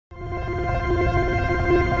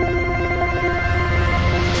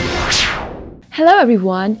Hello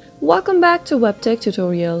everyone, welcome back to WebTech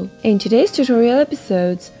tutorial. In today's tutorial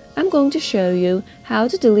episodes, I'm going to show you how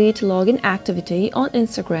to delete login activity on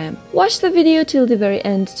Instagram. Watch the video till the very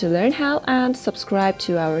end to learn how and subscribe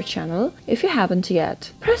to our channel if you haven't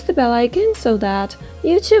yet. Press the bell icon so that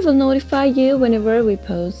YouTube will notify you whenever we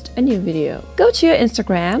post a new video. Go to your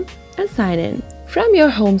Instagram and sign in. From your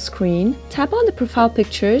home screen, tap on the profile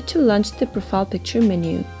picture to launch the profile picture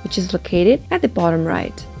menu, which is located at the bottom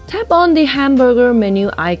right. Tap on the hamburger menu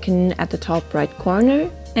icon at the top right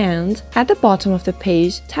corner and at the bottom of the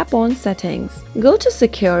page, tap on Settings. Go to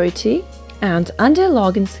Security and under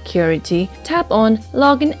Login Security, tap on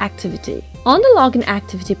Login Activity. On the Login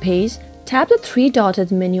Activity page, tap the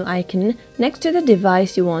three-dotted menu icon next to the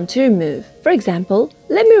device you want to remove. For example,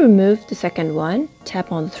 let me remove the second one.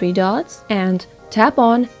 Tap on the three dots and tap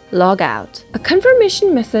on Logout. A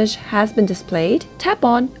confirmation message has been displayed. Tap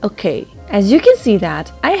on OK. As you can see that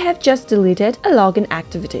I have just deleted a login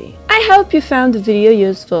activity. I hope you found the video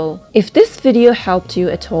useful. If this video helped you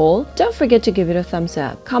at all, don't forget to give it a thumbs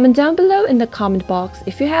up. Comment down below in the comment box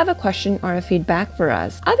if you have a question or a feedback for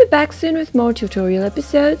us. I'll be back soon with more tutorial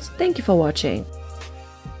episodes. Thank you for watching.